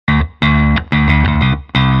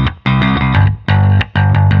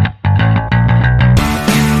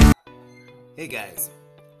Hey guys,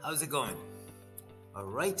 how's it going?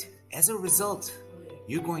 Alright, as a result,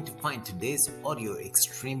 you're going to find today's audio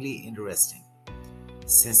extremely interesting,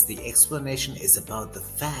 since the explanation is about the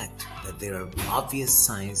fact that there are obvious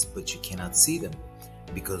signs but you cannot see them,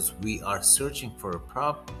 because we are searching for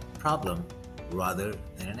a problem rather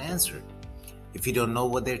than an answer. If you don't know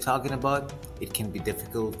what they're talking about, it can be a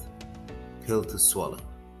difficult pill to swallow.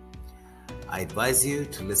 I advise you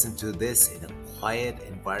to listen to this in a quiet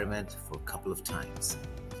environment for a couple of times.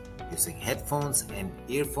 Using headphones and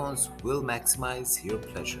earphones will maximize your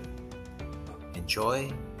pleasure.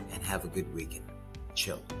 Enjoy and have a good weekend.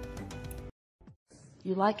 Chill.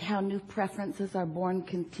 You like how new preferences are born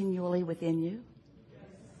continually within you?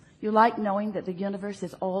 You like knowing that the universe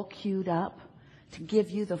is all queued up to give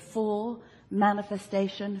you the full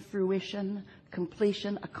manifestation, fruition,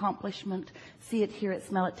 completion, accomplishment, see it, hear it,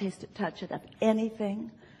 smell it, taste it, touch it, of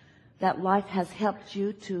anything that life has helped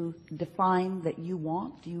you to define that you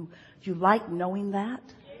want? Do you like knowing that?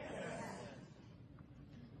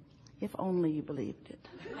 If only you believed it.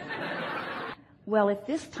 Well, if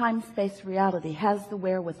this time-space reality has the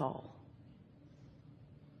wherewithal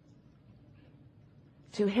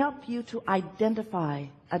to help you to identify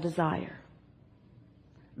a desire,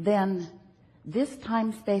 then this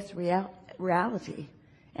time-space reality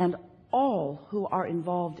and all who are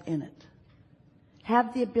involved in it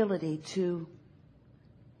have the ability to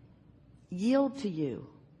yield to you,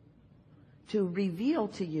 to reveal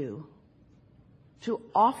to you, to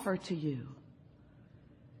offer to you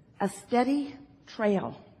a steady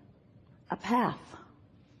trail, a path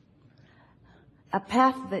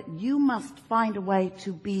that you must find a way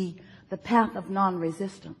to be the path of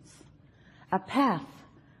non-resistance, a path,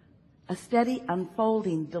 a steady,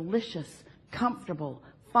 unfolding, delicious, comfortable,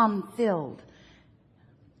 fun-filled,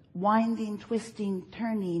 winding, twisting,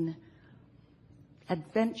 turning,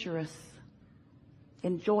 adventurous,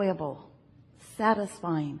 enjoyable,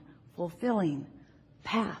 satisfying, fulfilling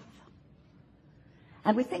path.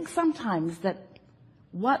 And we think sometimes that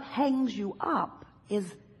what hangs you up is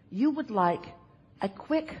you would like a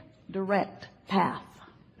quick, direct path.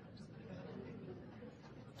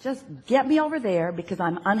 Just get me over there because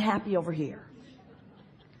I'm unhappy over here.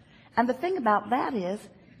 And the thing about that is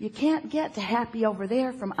you can't get to happy over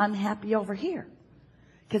there from unhappy over here,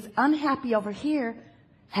 because unhappy over here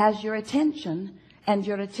has your attention, and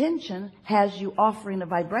your attention has you offering a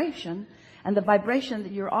vibration, and the vibration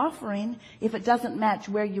that you're offering, if it doesn't match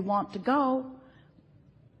where you want to go,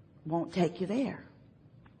 won't take you there.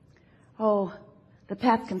 Oh, the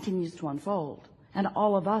path continues to unfold, and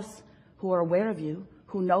all of us who are aware of you,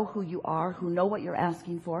 who know who you are, who know what you're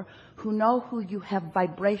asking for, who know who you have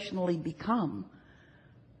vibrationally become.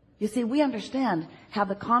 You see, we understand how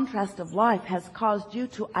the contrast of life has caused you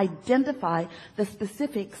to identify the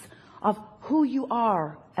specifics of who you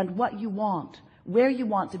are and what you want, where you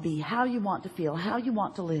want to be, how you want to feel, how you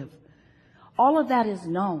want to live. All of that is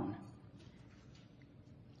known.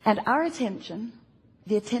 And our attention,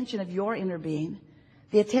 the attention of your inner being,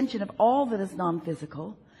 the attention of all that is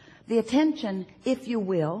non-physical, the attention, if you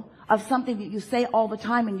will, of something that you say all the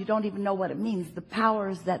time and you don't even know what it means, the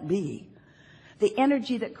powers that be, the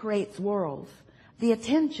energy that creates worlds, the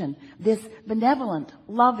attention, this benevolent,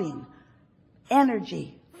 loving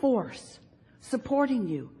energy, force, supporting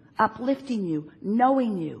you, uplifting you,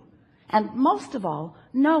 knowing you, and most of all,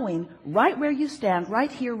 knowing right where you stand,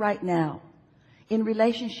 right here, right now, in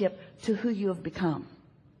relationship to who you have become.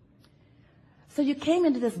 So you came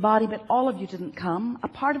into this body, but all of you didn't come. A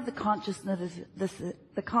part of the consciousness,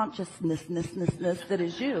 the consciousness that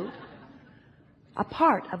is you, a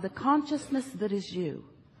part of the consciousness that is you,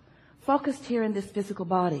 focused here in this physical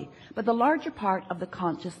body. But the larger part of the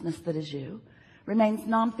consciousness that is you remains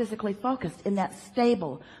non-physically focused in that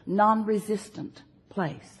stable, non-resistant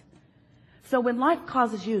place. So when life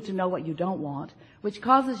causes you to know what you don't want, which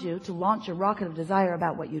causes you to launch a rocket of desire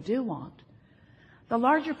about what you do want, the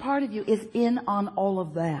larger part of you is in on all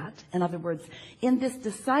of that. In other words, in this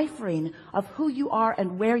deciphering of who you are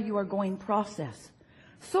and where you are going process,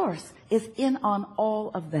 Source is in on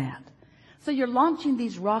all of that. So you're launching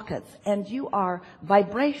these rockets and you are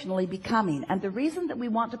vibrationally becoming. And the reason that we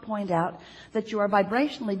want to point out that you are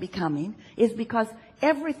vibrationally becoming is because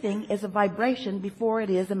everything is a vibration before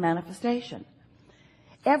it is a manifestation.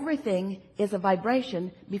 Everything is a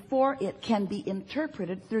vibration before it can be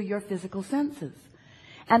interpreted through your physical senses.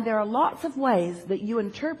 And there are lots of ways that you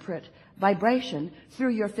interpret vibration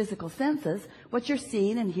through your physical senses. What you're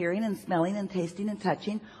seeing and hearing and smelling and tasting and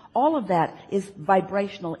touching, all of that is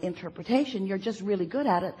vibrational interpretation. You're just really good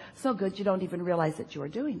at it, so good you don't even realize that you are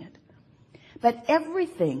doing it. But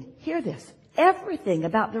everything, hear this, Everything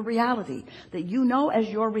about the reality that you know as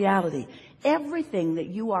your reality, everything that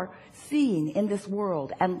you are seeing in this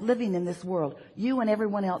world and living in this world, you and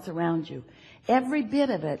everyone else around you, every bit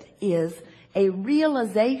of it is a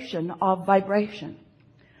realization of vibration.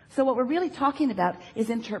 So what we're really talking about is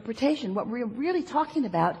interpretation. What we're really talking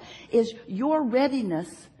about is your readiness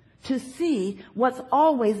to see what's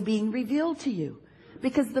always being revealed to you.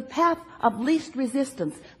 Because the path of least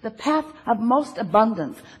resistance, the path of most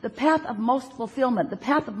abundance, the path of most fulfillment, the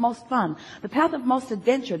path of most fun, the path of most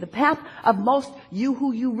adventure, the path of most you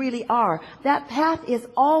who you really are, that path is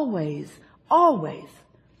always, always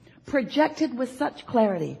projected with such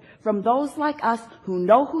clarity from those like us who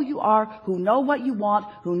know who you are, who know what you want,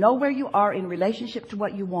 who know where you are in relationship to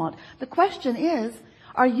what you want. The question is,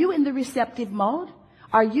 are you in the receptive mode?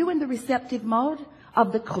 Are you in the receptive mode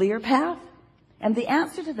of the clear path? And the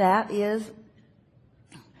answer to that is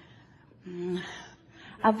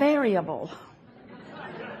a variable.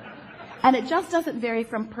 And it just doesn't vary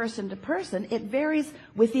from person to person. It varies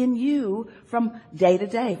within you from day to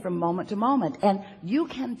day, from moment to moment. And you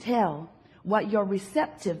can tell what your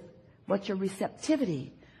receptive mode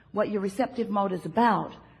is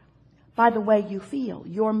about by the way you feel.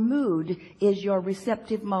 Your mood is your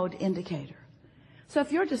receptive mode indicator. So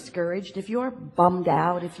if you're discouraged, if you're bummed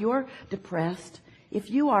out, if you're depressed, if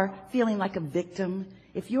you are feeling like a victim,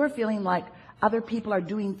 if you're feeling like other people are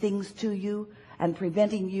doing things to you and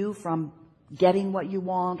preventing you from getting what you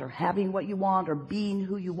want or having what you want or being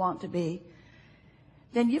who you want to be,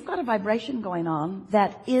 then you've got a vibration going on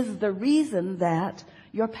that is the reason that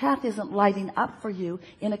your path isn't lighting up for you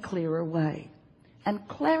in a clearer way. And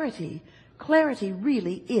clarity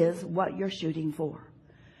really is what you're shooting for.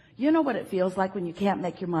 You know what it feels like when you can't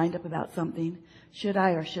make your mind up about something? Should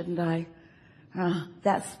I or shouldn't I?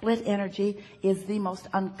 That split energy is the most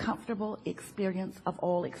uncomfortable experience of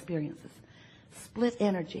all experiences. Split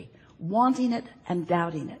energy. Wanting it and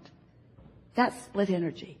doubting it. That's split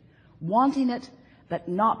energy. Wanting it but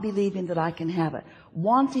not believing that I can have it.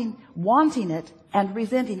 Wanting it and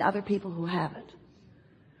resenting other people who have it.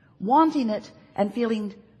 Wanting it and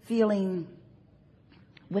feeling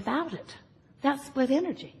without it. That's split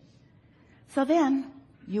energy. So then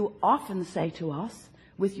you often say to us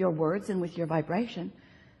with your words and with your vibration,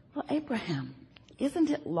 well, Abraham, isn't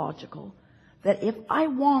it logical that if I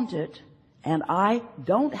want it and I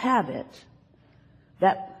don't have it,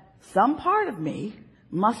 that some part of me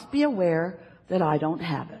must be aware that I don't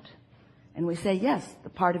have it? And we say, yes, the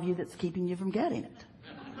part of you that's keeping you from getting it.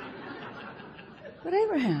 But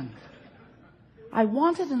Abraham, I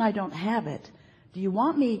want it and I don't have it. Do you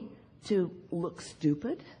want me to look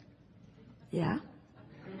stupid? Yeah.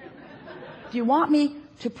 Do you want me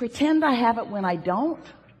to pretend I have it when I don't?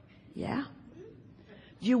 Yeah.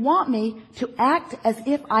 Do you want me to act as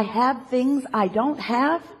if I have things I don't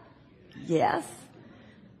have? Yes.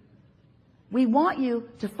 We want you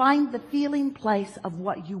to find the feeling place of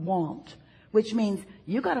what you want, which means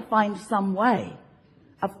you got to find some way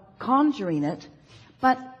of conjuring it.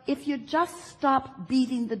 But if you just stop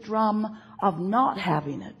beating the drum of not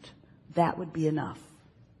having it, that would be enough.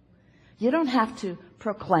 You don't have to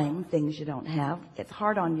proclaim things you don't have. It's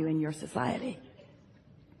hard on you in your society.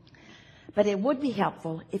 But it would be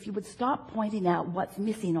helpful if you would stop pointing out what's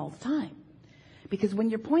missing all the time. Because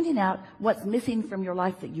when you're pointing out what's missing from your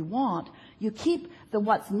life that you want, you keep the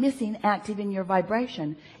what's missing active in your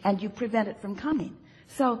vibration and you prevent it from coming.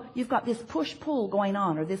 So you've got this push-pull going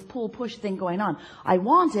on, or this pull-push thing going on. I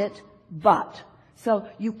want it, but... So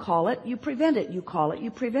you call it, you prevent it. You call it,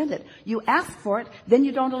 you prevent it. You ask for it, then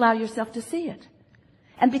you don't allow yourself to see it.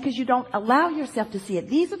 And because you don't allow yourself to see it,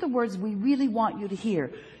 these are the words we really want you to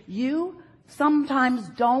hear. You sometimes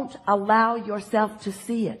don't allow yourself to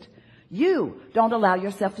see it. You don't allow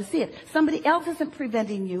yourself to see it. Somebody else isn't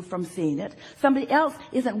preventing you from seeing it. Somebody else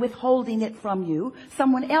isn't withholding it from you.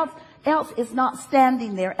 Someone else is not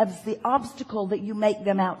standing there as the obstacle that you make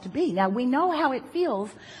them out to be. Now, we know how it feels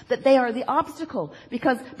that they are the obstacle,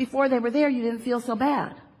 because before they were there, you didn't feel so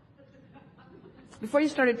bad. Before you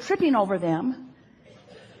started tripping over them,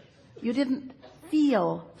 you didn't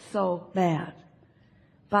feel so bad.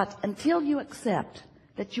 But until you accept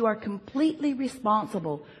that you are completely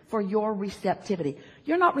responsible for your receptivity,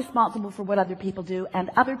 you're not responsible for what other people do, and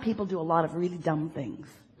other people do a lot of really dumb things.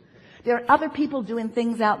 There are other people doing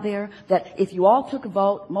things out there that if you all took a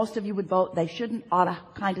vote, most of you would vote, they shouldn't ought to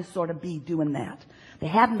kind of sort of be doing that. They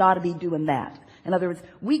hadn't ought to be doing that. In other words,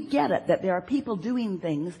 we get it that there are people doing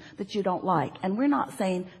things that you don't like. And we're not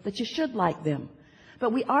saying that you should like them.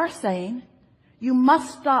 But we are saying You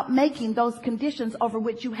must stop making those conditions over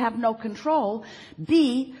which you have no control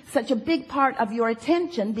be such a big part of your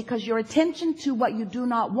attention, because your attention to what you do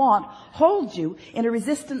not want holds you in a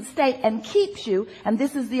resistant state and keeps you, and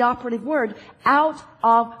this is the operative word, out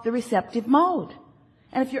of the receptive mode.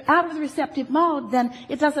 And if you're out of the receptive mode, then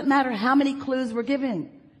it doesn't matter how many clues we're giving.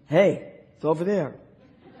 Hey, it's over there.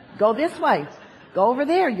 Go this way. Go over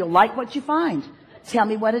there. You'll like what you find. Tell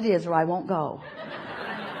me what it is or I won't go.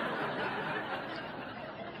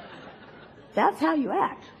 That's how you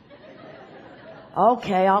act.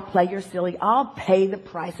 Okay, I'll play your silly. I'll pay the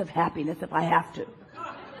price of happiness if I have to.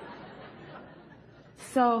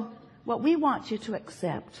 So what we want you to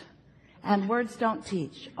accept, and words don't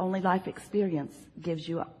teach, only life experience gives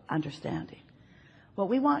you understanding. What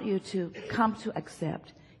we want you to come to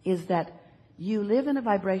accept is that you live in a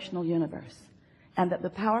vibrational universe, and that the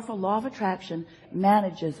powerful law of attraction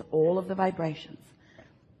manages all of the vibrations,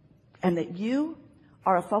 and that you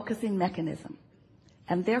are a focusing mechanism,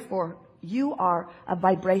 and therefore you are a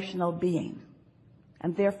vibrational being,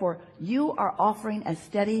 and therefore you are offering a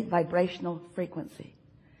steady vibrational frequency,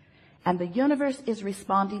 and the universe is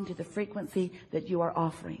responding to the frequency that you are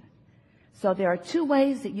offering. So there are two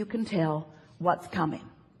ways that you can tell what's coming: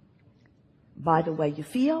 by the way you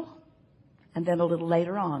feel, and then a little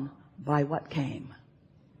later on by what came.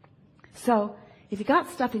 So if you got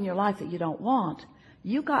stuff in your life that you don't want,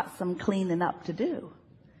 you got some cleaning up to do.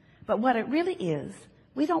 But what it really is,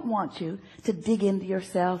 we don't want you to dig into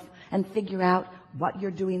yourself and figure out what you're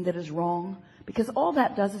doing that is wrong, because all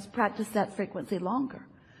that does is practice that frequency longer.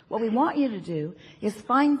 What we want you to do is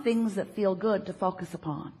find things that feel good to focus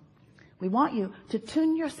upon. We want you to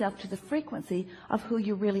tune yourself to the frequency of who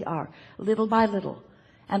you really are, little by little.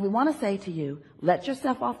 And we want to say to you, let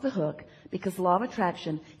yourself off the hook, because law of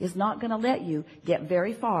attraction is not going to let you get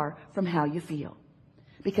very far from how you feel.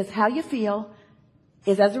 Because how you feel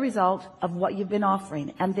is as a result of what you've been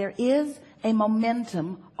offering. And there is a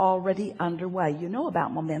momentum already underway. You know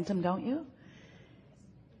about momentum, don't you?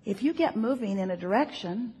 If you get moving in a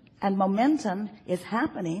direction and momentum is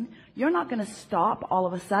happening, you're not going to stop all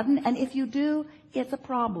of a sudden. And if you do, it's a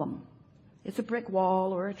problem. It's a brick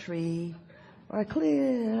wall or a tree or a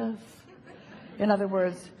cliff. In other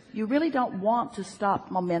words, you really don't want to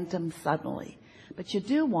stop momentum suddenly, but you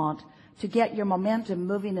do want to get your momentum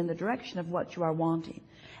moving in the direction of what you are wanting.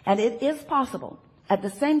 And it is possible, at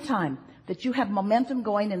the same time that you have momentum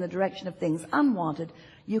going in the direction of things unwanted,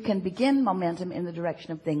 you can begin momentum in the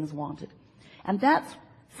direction of things wanted. And that's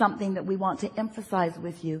something that we want to emphasize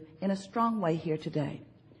with you in a strong way here today.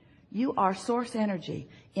 You are source energy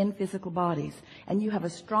in physical bodies, and you have a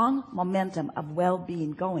strong momentum of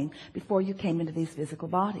well-being going before you came into these physical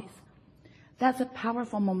bodies. That's a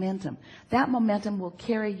powerful momentum. That momentum will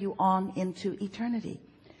carry you on into eternity.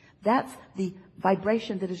 That's the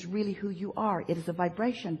vibration that is really who you are. It is a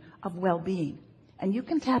vibration of well-being. And you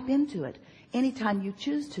can tap into it anytime you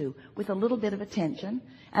choose to, with a little bit of attention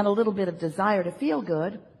and a little bit of desire to feel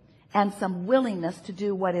good and some willingness to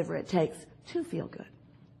do whatever it takes to feel good.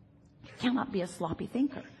 You cannot be a sloppy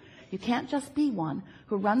thinker. You can't just be one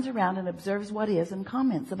who runs around and observes what is and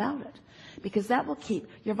comments about it, because that will keep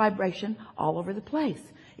your vibration all over the place.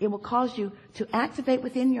 It will cause you to activate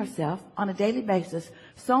within yourself on a daily basis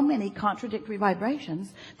so many contradictory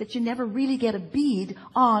vibrations that you never really get a bead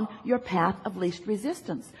on your path of least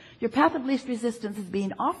resistance. Your path of least resistance is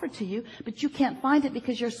being offered to you, but you can't find it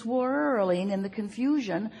because you're swirling in the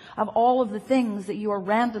confusion of all of the things that you are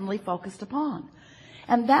randomly focused upon.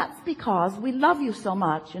 And that's because we love you so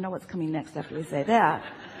much. You know what's coming next after we say that.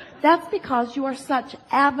 That's because you are such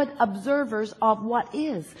avid observers of what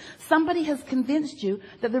is. Somebody has convinced you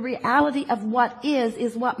that the reality of what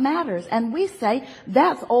is what matters. And we say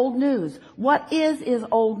that's old news. What is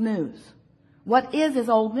old news. What is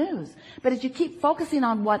old news. But as you keep focusing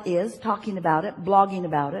on what is, talking about it, blogging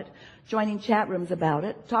about it, joining chat rooms about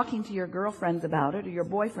it, talking to your girlfriends about it, or your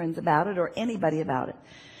boyfriends about it, or anybody about it,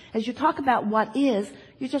 as you talk about what is,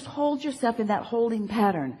 you just hold yourself in that holding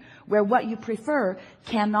pattern where what you prefer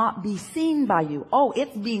cannot be seen by you. Oh,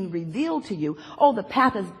 it's being revealed to you. Oh, the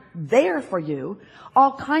path is there for you.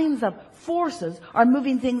 All kinds of forces are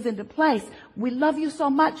moving things into place. We love you so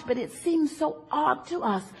much, but it seems so odd to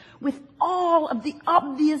us with all of the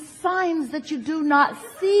obvious signs that you do not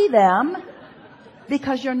see them,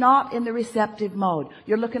 because you're not in the receptive mode.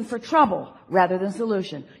 You're looking for trouble rather than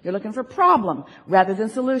solution. You're looking for problem rather than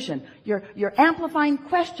solution. You're amplifying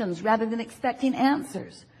questions rather than expecting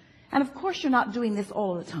answers. And of course you're not doing this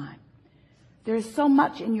all the time. There is so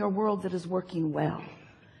much in your world that is working well.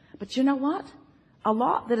 But you know what? A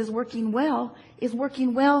lot that is working well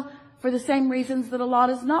for the same reasons that a lot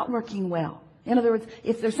is not working well. In other words,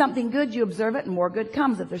 if there's something good, you observe it and more good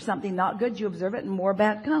comes. If there's something not good, you observe it and more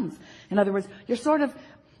bad comes. In other words, you're sort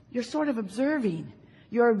of observing.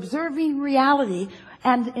 You're observing reality,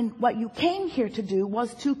 and what you came here to do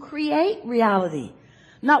was to create reality.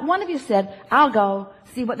 Not one of you said, I'll go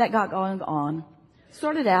see what that got going on.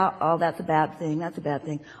 Sort it out. Oh, that's a bad thing. That's a bad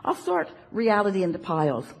thing. I'll sort reality into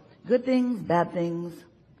piles. Good things, bad things,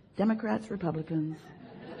 Democrats, Republicans.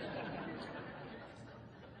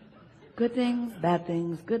 Good things, bad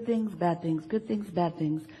things, good things, bad things, good things, bad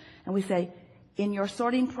things. And we say, in your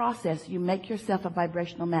sorting process, you make yourself a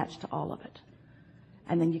vibrational match to all of it.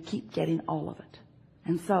 And then you keep getting all of it.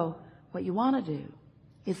 And so what you want to do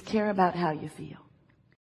is care about how you feel.